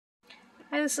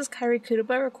Hi, this is Kyrie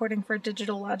Kutuba recording for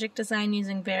Digital Logic Design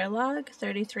using Verilog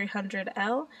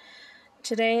 3300L.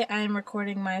 Today I'm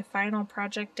recording my final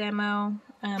project demo.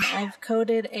 I've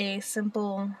coded a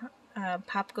simple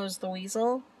Pop Goes the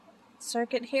Weasel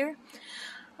circuit here.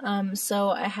 So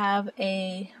I have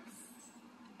a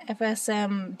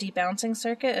FSM debouncing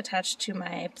circuit attached to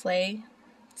my play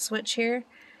switch here.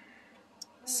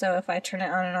 So if I turn it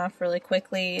on and off really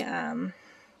quickly,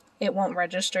 it won't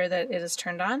register that it is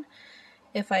turned on.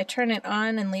 If I turn it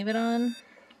on and leave it on,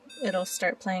 it'll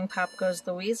start playing Pop Goes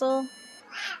the Weasel.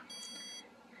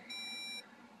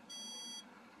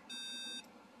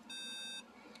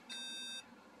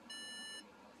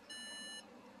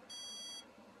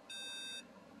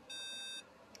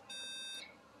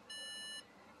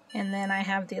 And then I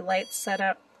have the lights set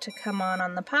up to come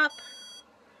on the pop.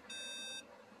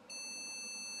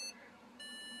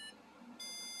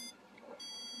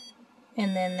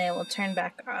 And then they will turn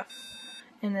back off.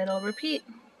 And it'll repeat.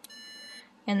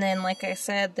 And then, like I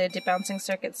said, the debouncing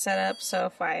circuit's set up, so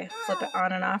if I flip it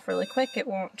on and off really quick, it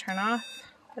won't turn off.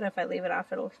 But if I leave it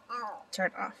off, it'll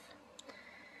turn off.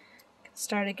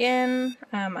 Start again.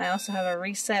 I also have a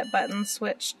reset button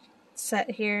switch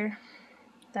set here.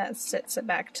 That sets it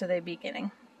back to the beginning.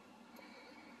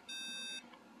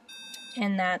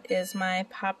 And that is my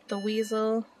Pop Goes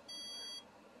the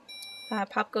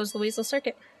Weasel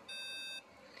circuit.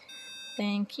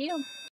 Thank you.